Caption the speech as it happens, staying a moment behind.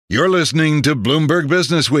You're listening to Bloomberg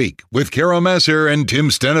Businessweek with Carol Massar and Tim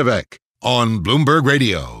Stenovec on Bloomberg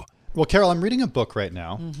Radio. Well, Carol, I'm reading a book right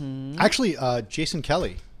now. Actually, Jason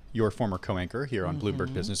Kelly, your former co-anchor here on Bloomberg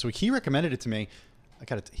Businessweek, he recommended it to me.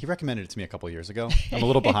 He recommended it to me a couple of years ago. I'm a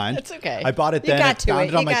little behind. That's okay. I bought it then. I found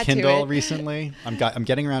it on my Kindle it. recently. I'm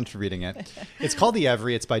getting around to reading it. It's called The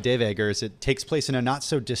Every. It's by Dave Eggers. It takes place in a not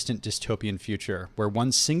so distant dystopian future where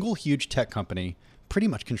one single huge tech company pretty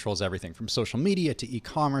much controls everything from social media to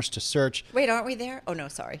e-commerce to search. Wait, aren't we there? Oh, no,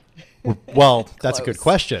 sorry. Well, that's a good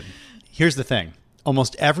question. Here's the thing.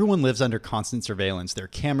 Almost everyone lives under constant surveillance. There are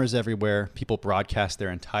cameras everywhere. People broadcast their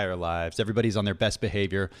entire lives. Everybody's on their best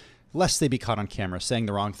behavior, lest they be caught on camera saying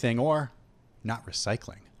the wrong thing or not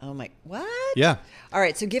recycling. Oh my, what? Yeah. All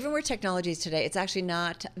right, so given where technology is today, it's actually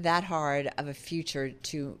not that hard of a future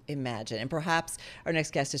to imagine. And perhaps our next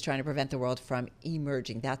guest is trying to prevent the world from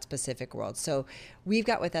emerging, that specific world. So we've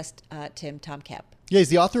got with us, Tom Kemp. Yeah, he's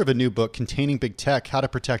the author of a new book, Containing Big Tech, How to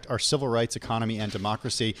Protect Our Civil Rights, Economy, and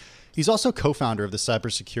Democracy. He's also co-founder of the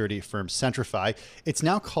cybersecurity firm Centrify. It's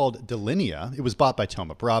now called Delinea. It was bought by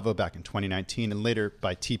Thoma Bravo back in 2019 and later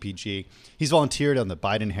by TPG. He's volunteered on the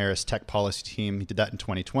Biden-Harris tech policy team. He did that in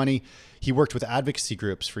 2020. He worked with advocacy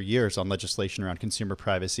groups for years on legislation around consumer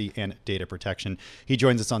privacy and data protection. He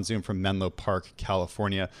joins us on Zoom from Menlo Park,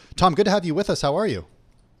 California. Tom, good to have you with us. How are you?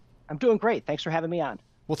 I'm doing great. Thanks for having me on.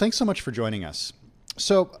 Well, thanks so much for joining us.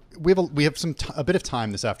 So we have a bit of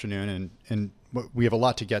time this afternoon, and we have a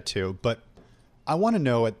lot to get to. But I want to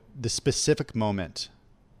know at the specific moment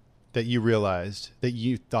that you realized that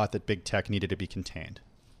you thought that big tech needed to be contained.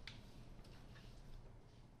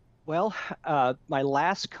 Well, my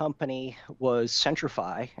last company was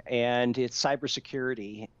Centrify, and it's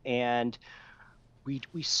cybersecurity, and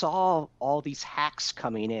we saw all these hacks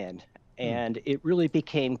coming in, and it really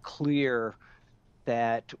became clear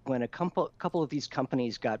that when a couple of these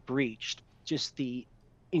companies got breached, just the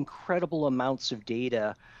incredible amounts of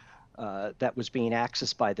data that was being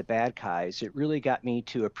accessed by the bad guys, it really got me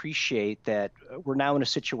to appreciate that we're now in a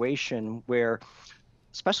situation where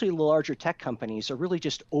especially the larger tech companies are really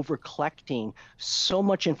just over collecting so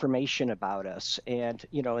much information about us. And,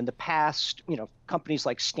 in the past, companies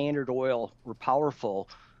like Standard Oil were powerful,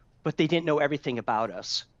 but they didn't know everything about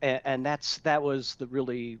us. And that was the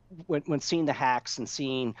really, when seeing the hacks and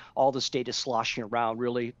seeing all this data sloshing around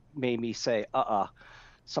really made me say,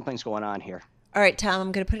 something's going on here. All right, Tom,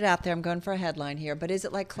 I'm going to put it out there. I'm going for a headline here. But is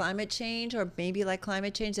it like climate change, or maybe like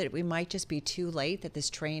climate change, that we might just be too late, that this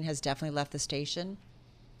train has definitely left the station?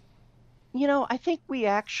 I think we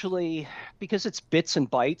actually, because it's bits and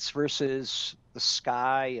bytes versus the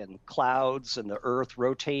sky and clouds and the earth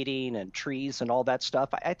rotating and trees and all that stuff,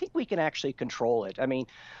 I think we can actually control it. I mean,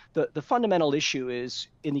 the fundamental issue is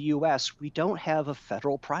in the US, we don't have a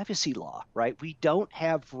federal privacy law, right? We don't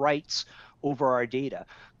have rights over our data,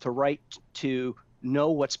 the right to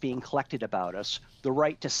know what's being collected about us, the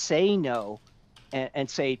right to say no and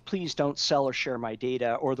say, please don't sell or share my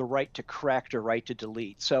data, or the right to correct or right to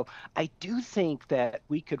delete. So I do think that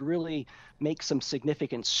we could really make some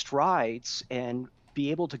significant strides and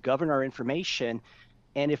be able to govern our information.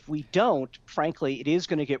 And if we don't, frankly, it is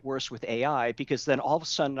going to get worse with AI, because then all of a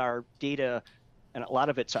sudden our data, and a lot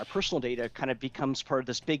of it's our personal data, kind of becomes part of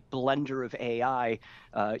this big blender of AI,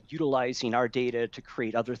 utilizing our data to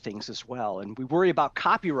create other things as well. And we worry about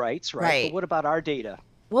copyrights, right? But what about our data?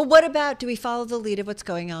 Well, what about, do we follow the lead of what's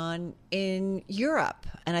going on in Europe?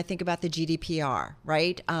 And I think about the GDPR,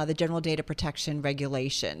 right? The General Data Protection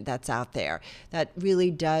Regulation that's out there that really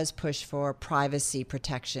does push for privacy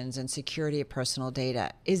protections and security of personal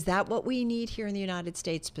data. Is that what we need here in the United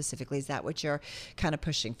States specifically? Is that what you're kind of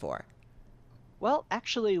pushing for? Well,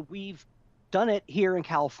 actually, we've done it here in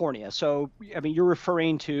California. So, I mean, you're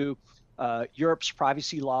referring to Europe's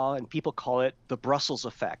privacy law, and people call it the Brussels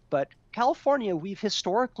effect. But California, we've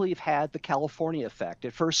historically had the California effect.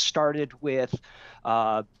 It first started with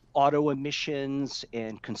auto emissions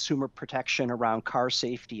and consumer protection around car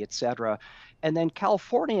safety, et cetera. And then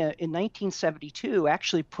California in 1972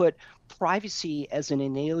 actually put privacy as an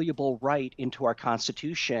inalienable right into our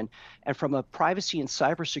Constitution. And from a privacy and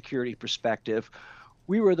cybersecurity perspective,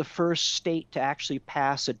 we were the first state to actually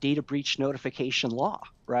pass a data breach notification law,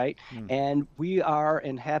 right? And we are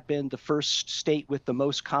and have been the first state with the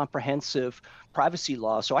most comprehensive privacy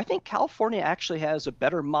law. So I think California actually has a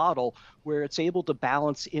better model where it's able to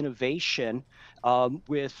balance innovation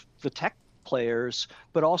with the tech players,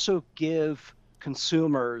 but also give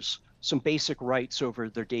consumers some basic rights over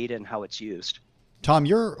their data and how it's used. Tom,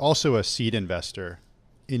 you're also a seed investor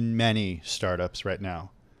in many startups right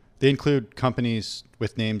now. They include companies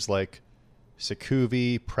with names like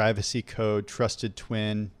Secuvi, Privacy Code, Trusted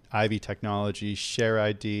Twin, Ivy Technology, Share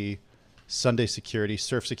ID, Sunday Security,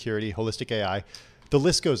 Surf Security, Holistic AI. The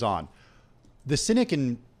list goes on. The cynic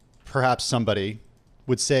and perhaps somebody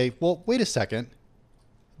would say, well, wait a second.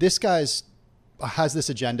 This guy's has this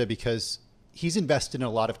agenda because he's invested in a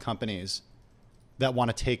lot of companies that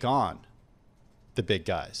want to take on the big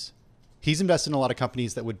guys. He's invested in a lot of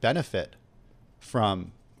companies that would benefit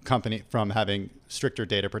from having stricter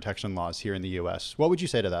data protection laws here in the US. What would you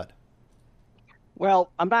say to that?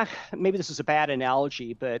 Well, maybe this is a bad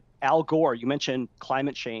analogy, but Al Gore, you mentioned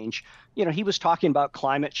climate change. He was talking about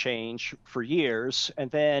climate change for years,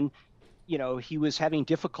 and then, he was having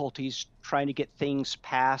difficulties trying to get things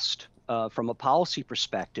passed from a policy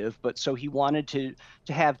perspective, but so he wanted to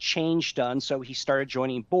have change done. So he started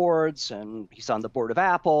joining boards, and he's on the board of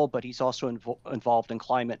Apple, but he's also involved in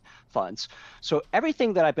climate funds. So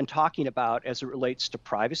everything that I've been talking about as it relates to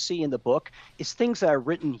privacy in the book is things that I've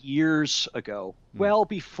written years ago, well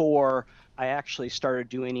before I actually started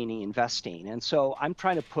doing any investing. And so I'm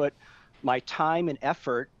trying to put my time and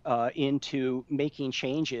effort into making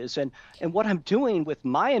changes. And what I'm doing with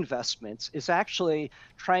my investments is actually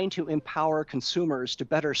trying to empower consumers to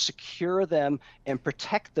better secure them and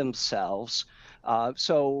protect themselves.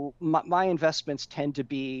 So my investments tend to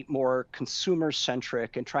be more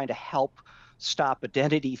consumer-centric and trying to help stop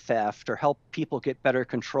identity theft or help people get better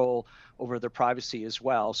control over their privacy as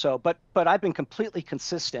well. So, but I've been completely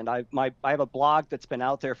consistent. I have a blog that's been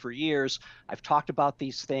out there for years. I've talked about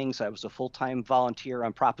these things. I was a full-time volunteer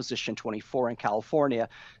on Proposition 24 in California,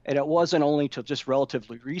 and it wasn't only till just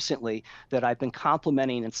relatively recently that I've been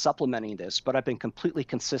complementing and supplementing this, but I've been completely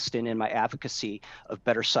consistent in my advocacy of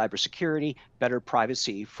better cybersecurity, better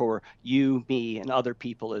privacy for you, me, and other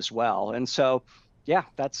people as well. And so, yeah,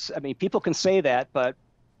 people can say that, but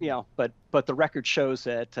but the record shows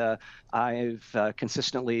that I've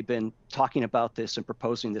consistently been talking about this and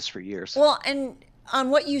proposing this for years. Well, and on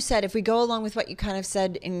what you said, if we go along with what you kind of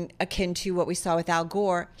said in akin to what we saw with Al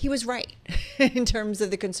Gore, he was right in terms of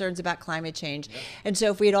the concerns about climate change. Yeah. And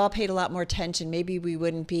so if we had all paid a lot more attention, maybe we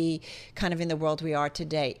wouldn't be kind of in the world we are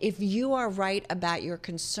today. If you are right about your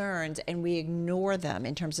concerns and we ignore them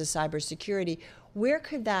in terms of cybersecurity,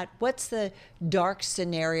 what's the dark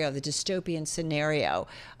scenario, the dystopian scenario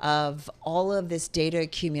of all of this data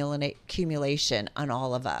accumulation on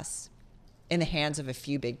all of us in the hands of a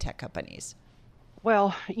few big tech companies?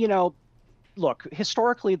 Well, look,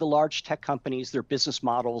 historically, the large tech companies, their business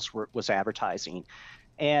models was advertising.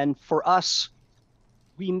 And for us,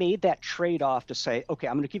 we made that trade-off to say, okay,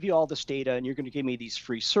 I'm going to give you all this data and you're going to give me these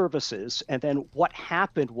free services. And then what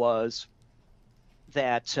happened was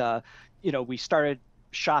that we started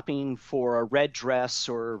shopping for a red dress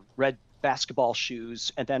or red basketball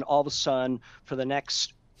shoes, and then all of a sudden, for the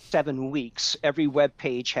next 7 weeks, every web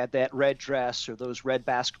page had that red dress or those red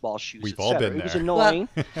basketball shoes. We've all been there. It was annoying.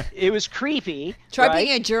 It was creepy. Try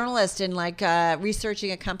being a journalist and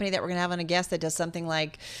researching a company that we're going to have on a guest that does something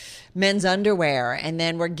like men's underwear, and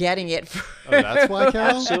then we're getting it. Oh, that's why,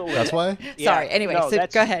 Carol? Absolutely. That's why? Yeah. Sorry. Anyway, no,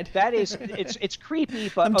 go ahead. It's creepy,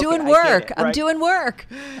 but I'm doing work. Right? I'm doing work.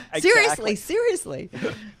 Exactly. Seriously.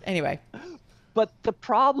 Anyway. But the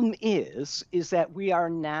problem is that we are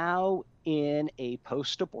now in a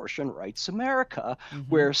post-abortion rights America,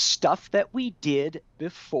 where stuff that we did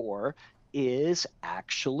before is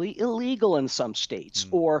actually illegal in some states,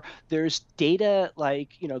 or there's data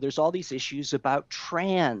there's all these issues about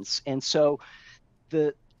trans. And so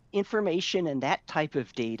the information and that type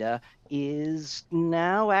of data is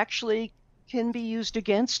now actually can be used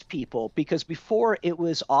against people, because before it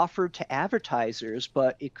was offered to advertisers,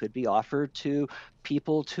 but it could be offered to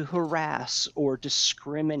people to harass or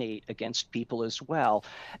discriminate against people as well.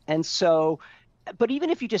 And so, but even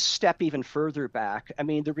if you just step even further back,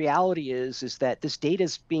 the reality is that this data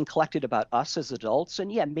is being collected about us as adults,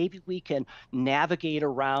 and yeah, maybe we can navigate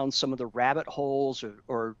around some of the rabbit holes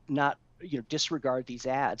or not disregard these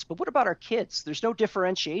ads. But what about our kids? There's no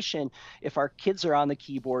differentiation if our kids are on the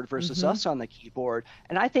keyboard versus us on the keyboard.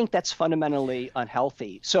 And I think that's fundamentally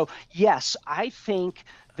unhealthy. So yes, I think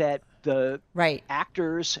that the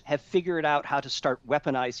actors have figured out how to start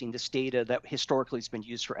weaponizing this data that historically has been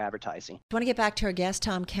used for advertising. I want to get back to our guest,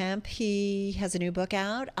 Tom Kemp. He has a new book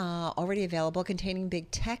out, already available, Containing Big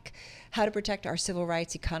Tech, How to Protect Our Civil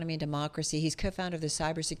Rights, Economy, and Democracy. He's co-founder of the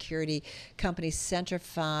cybersecurity company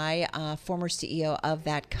Centrify, former CEO of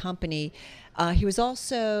that company. He was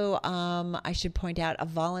also, I should point out, a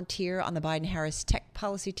volunteer on the Biden-Harris tech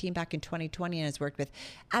policy team back in 2020 and has worked with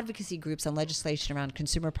advocacy groups on legislation around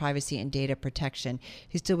consumer privacy and data protection.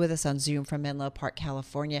 He's still with us on Zoom from Menlo Park,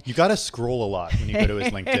 California. You got to scroll a lot when you go to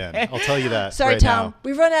his LinkedIn. I'll tell you that. Sorry, right Tom. now.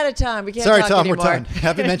 We've run out of time. We can't Sorry, talk Tom. anymore. We're done.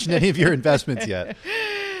 Haven't mentioned any of your investments yet.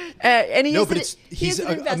 And No, but he's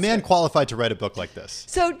a man qualified to write a book like this.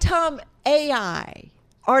 So, Tom, AI,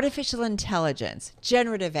 artificial intelligence,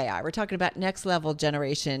 generative AI. We're talking about next level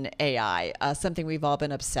generation AI, something we've all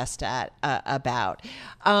been obsessed about.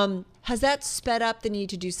 Has that sped up the need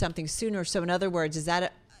to do something sooner? So, in other words, is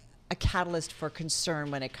that a catalyst for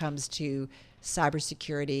concern when it comes to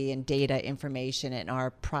cybersecurity and data information and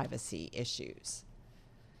our privacy issues?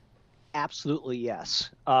 Absolutely,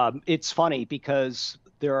 yes. It's funny because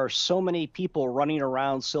there are so many people running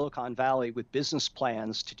around Silicon Valley with business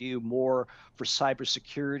plans to do more for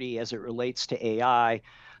cybersecurity as it relates to AI.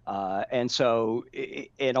 And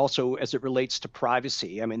also as it relates to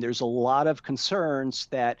privacy. I mean, there's a lot of concerns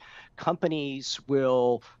that companies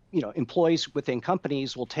will, employees within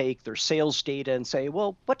companies will take their sales data and say,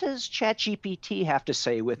 well, what does ChatGPT have to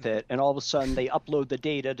say with it? And all of a sudden they upload the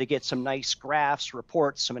data to get some nice graphs,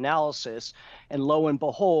 reports, some analysis. And lo and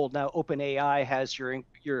behold, now OpenAI has your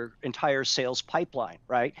entire sales pipeline,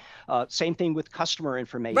 right? Same thing with customer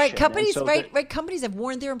information. Right. Companies, companies have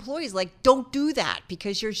warned their employees, like, don't do that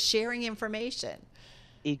because you're sharing information.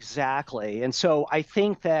 Exactly. And so I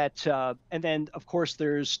think that, and then of course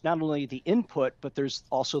there's not only the input, but there's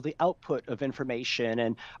also the output of information.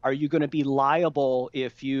 And are you going to be liable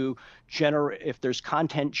if there's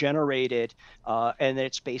content generated and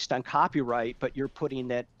it's based on copyright, but you're putting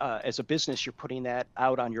that, as a business, you're putting that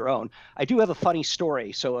out on your own. I do have a funny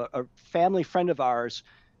story. So a family friend of ours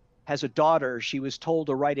has a daughter. She was told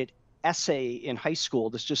to write an essay in high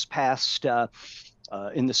school. This just passed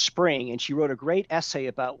in the spring, and she wrote a great essay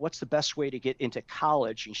about what's the best way to get into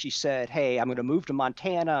college. And she said, hey, I'm going to move to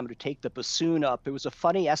Montana. I'm going to take the bassoon up. It was a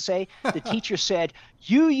funny essay. The teacher said,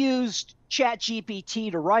 you used ChatGPT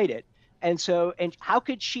to write it. And how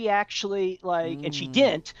could she actually and she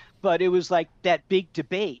didn't, but it was like that big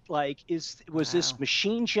debate, was this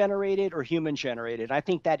machine generated or human generated? I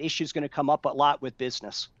think that issue is going to come up a lot with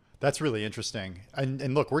business. That's really interesting.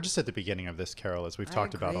 And look, we're just at the beginning of this, Carol, as we've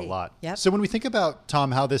talked about a lot. Yep. So when we think about,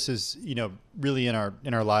 Tom, how this is, really in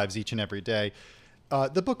our lives each and every day,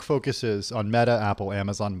 the book focuses on Meta, Apple,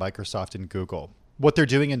 Amazon, Microsoft, and Google, what they're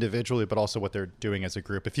doing individually, but also what they're doing as a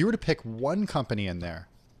group. If you were to pick one company in there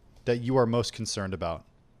that you are most concerned about,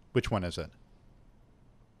 which one is it?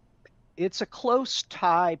 It's a close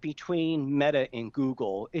tie between Meta and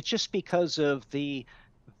Google. It's just because of the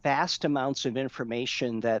vast amounts of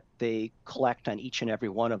information that they collect on each and every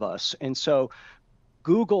one of us. And so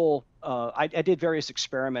Google, I did various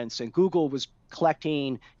experiments, and Google was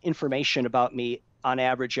collecting information about me on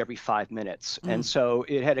average every 5 minutes. And so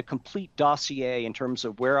it had a complete dossier in terms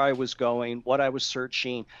of where I was going, what I was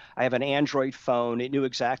searching. I have an Android phone. It knew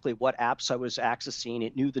exactly what apps I was accessing.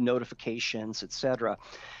 It knew the notifications, et cetera.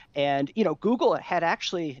 And, Google had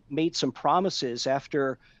actually made some promises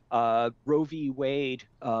after Roe v. Wade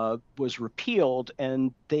was repealed,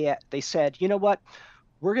 and they said, you know what,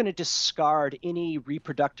 we're going to discard any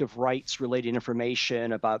reproductive rights related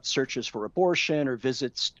information about searches for abortion or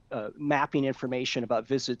visits, mapping information about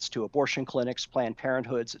visits to abortion clinics, Planned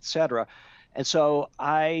Parenthoods, et cetera. And so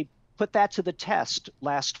I put that to the test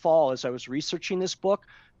last fall as I was researching this book.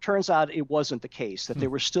 Turns out it wasn't the case, that they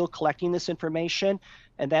were still collecting this information.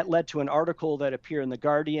 And that led to an article that appeared in The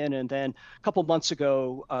Guardian. And then a couple months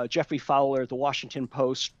ago, Jeffrey Fowler, The Washington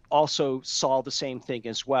Post, also saw the same thing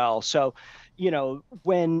as well. So,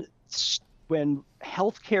 when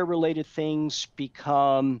healthcare related things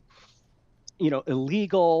become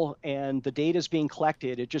illegal and the data is being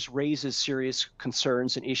collected, it just raises serious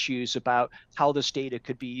concerns and issues about how this data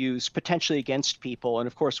could be used potentially against people. And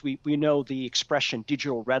of course, we know the expression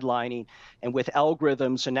digital redlining, and with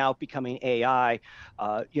algorithms and now becoming AI,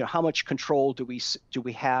 how much control do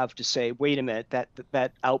we have to say, wait a minute,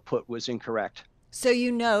 that output was incorrect? So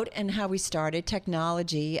you note in how we started,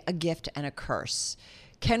 technology, a gift and a curse.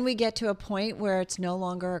 Can we get to a point where it's no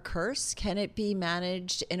longer a curse? Can it be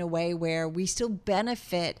managed in a way where we still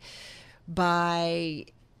benefit by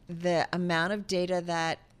the amount of data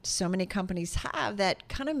that so many companies have that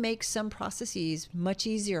kind of makes some processes much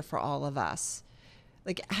easier for all of us?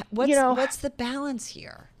 Like, what's the balance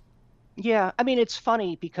here? Yeah, I mean, it's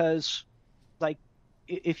funny because,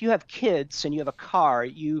 if you have kids and you have a car,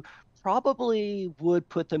 you probably would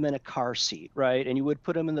put them in a car seat, right? And you would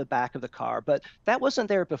put them in the back of the car, but that wasn't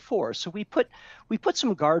there before. So we put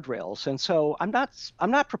some guardrails. And so I'm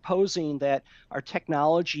not proposing that our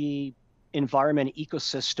technology environment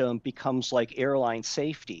ecosystem becomes like airline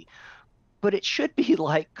safety, but it should be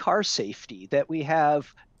like car safety, that we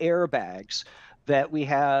have airbags, that we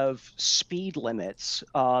have speed limits,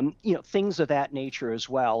 things of that nature as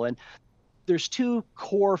well. And there's two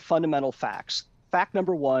core fundamental facts. Fact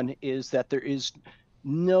number one is that there is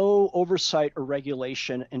no oversight or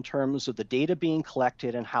regulation in terms of the data being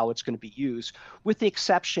collected and how it's going to be used, with the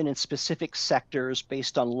exception in specific sectors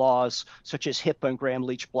based on laws such as HIPAA and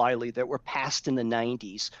Gramm-Leach-Bliley that were passed in the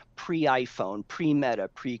 90s, pre-iPhone, pre-Meta,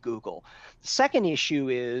 pre-Google. The second issue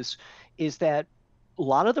is that a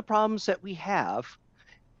lot of the problems that we have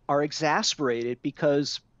are exacerbated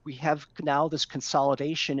because we have now this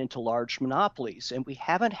consolidation into large monopolies, and we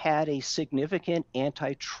haven't had a significant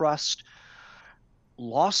antitrust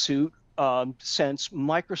lawsuit since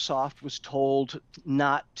Microsoft was told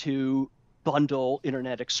not to bundle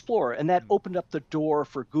Internet Explorer. And that opened up the door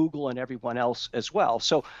for Google and everyone else as well.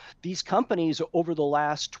 So these companies over the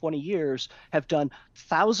last 20 years have done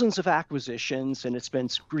thousands of acquisitions, and it's been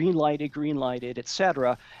green lighted, et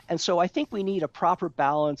cetera. And so I think we need a proper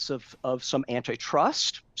balance of some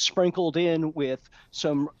antitrust sprinkled in with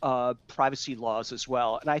some privacy laws as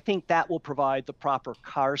well. And I think that will provide the proper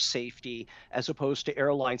car safety as opposed to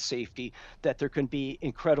airline safety, that there can be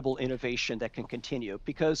incredible innovation that can continue.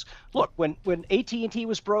 Because look, when AT&T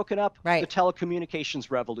was broken up, right, the telecommunications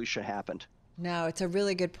revolution happened. No, it's a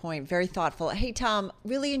really good point. Very thoughtful. Hey, Tom,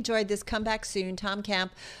 really enjoyed this. Come back soon. Tom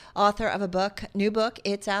Kemp, author of new book.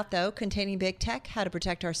 It's out, though, Containing Big Tech, How to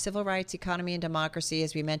Protect Our Civil Rights, Economy, and Democracy,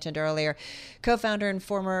 as we mentioned earlier. Co-founder and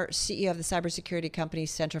former CEO of the cybersecurity company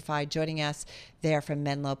Centrify, joining us there from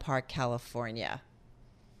Menlo Park, California.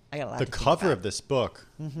 I got a lot The to think cover about. of this book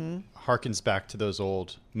harkens back to those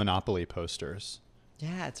old Monopoly posters.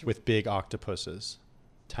 Yeah, it's with big octopuses,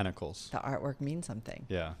 tentacles. The artwork means something.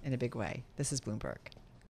 Yeah. In a big way. This is Bloomberg.